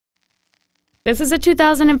This is a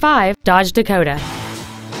 2005 Dodge Dakota.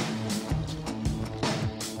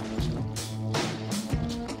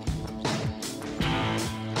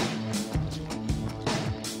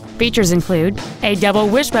 Features include a double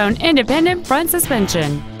wishbone independent front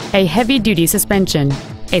suspension, a heavy-duty suspension,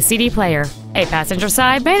 a CD player, a passenger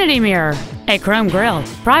side vanity mirror, a chrome grille,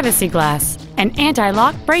 privacy glass, an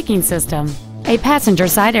anti-lock braking system, a passenger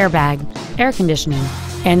side airbag, air conditioning,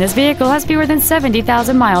 and this vehicle has fewer than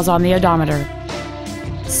 70,000 miles on the odometer.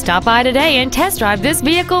 Stop by today and test drive this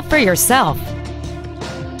vehicle for yourself.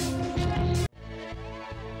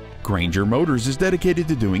 Granger Motors is dedicated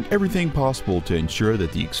to doing everything possible to ensure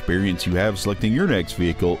that the experience you have selecting your next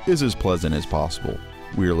vehicle is as pleasant as possible.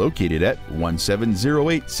 We are located at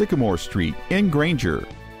 1708 Sycamore Street in Granger.